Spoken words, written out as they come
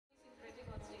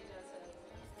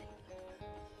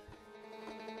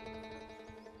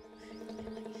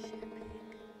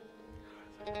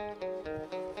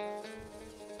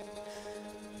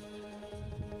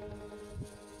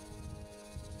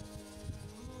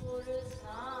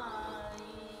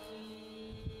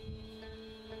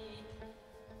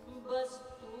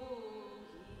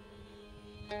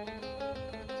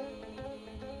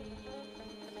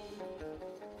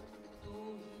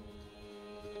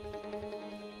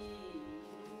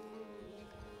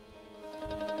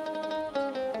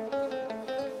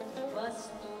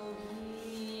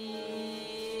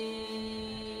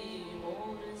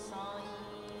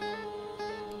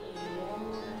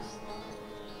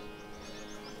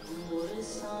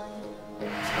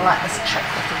I like this chick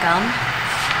with the gun.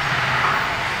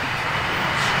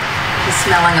 She's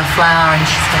smelling a flower and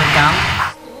she's got a gun.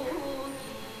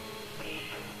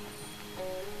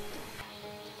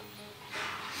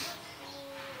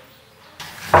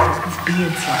 His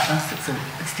beard's like this,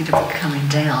 instead of it coming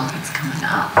down, it's coming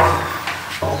up.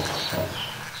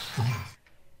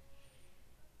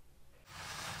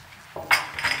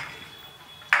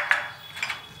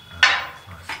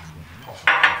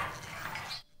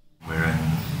 We're in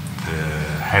the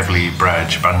Haveli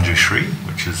Braj Bunjushree,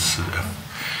 which is a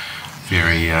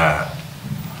very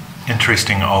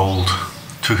interesting old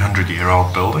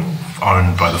 200-year-old building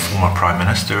owned by the former Prime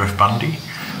Minister of Bundi.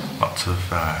 Lots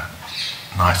of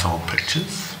nice old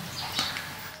pictures.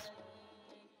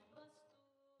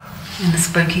 And the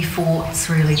spooky fort's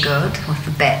really good, with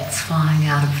the bats flying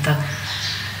out of the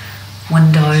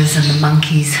windows and the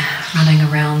monkeys running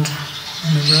around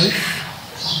on the roof.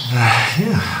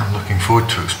 Yeah, I'm looking forward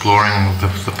to exploring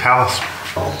the palace.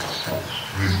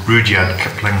 Rudyard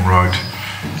Kipling wrote,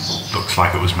 looks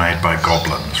like it was made by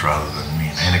goblins rather than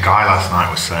men. And a guy last night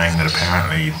was saying that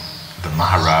apparently the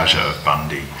Maharaja of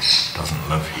Bundi doesn't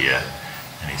live here,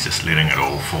 and he's just letting it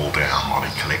all fall down while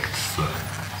he collects the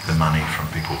money from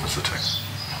people visiting.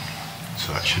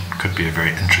 So it could be a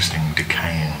very interesting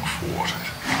decaying fort.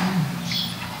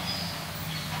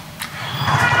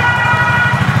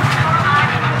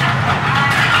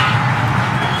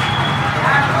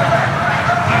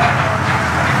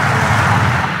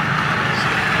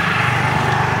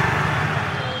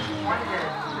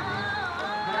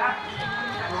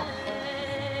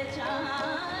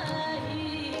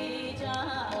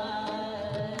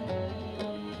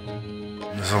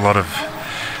 There's a lot of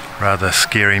rather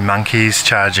scary monkeys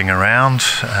charging around.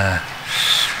 A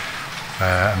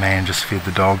man just fed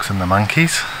the dogs and the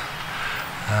monkeys.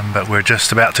 But we're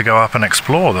just about to go up and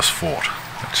explore this fort,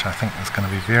 which I think is going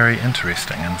to be very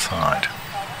interesting inside.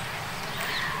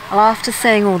 Well, after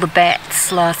seeing all the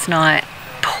bats last night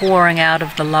pouring out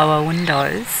of the lower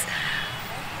windows,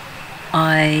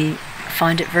 I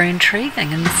find it very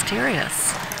intriguing and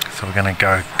mysterious. So we're going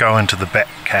to go into the bat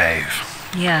cave.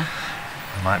 Yeah.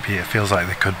 It feels like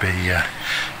there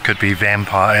could be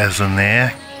vampires in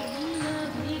there.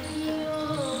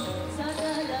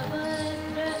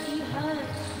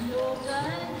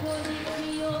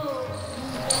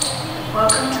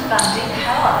 Welcome to Bundi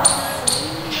Palace.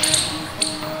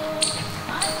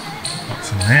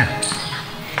 What's in there?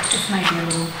 Just maybe a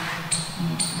little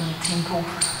temple.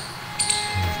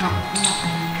 Not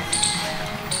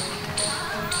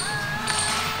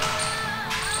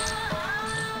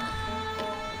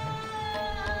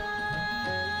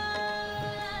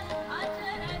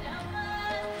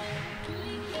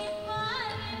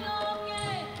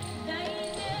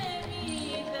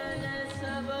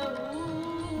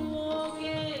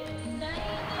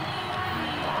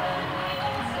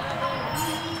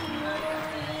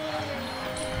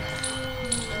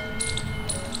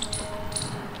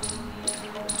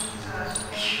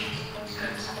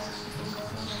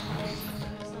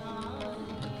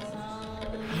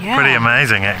Yeah. Pretty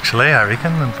amazing actually, I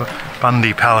reckon. The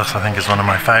Bundi Palace I think is one of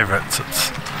my favourites.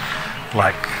 It's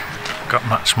like got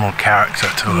much more character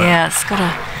to it. Yeah, it's got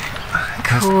a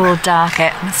cool dark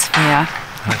atmosphere.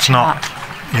 And it's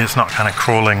not kind of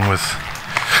crawling with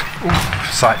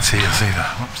sightseers either.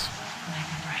 Whoops.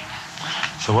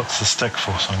 So what's the stick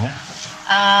for, Sonya?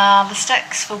 The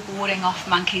stick's for warding off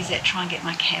monkeys that try and get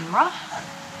my camera.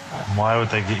 And why would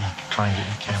they try and get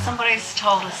your camera? Somebody's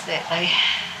told us that they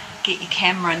get your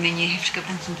camera and then you have to give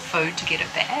them some food to get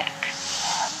it back.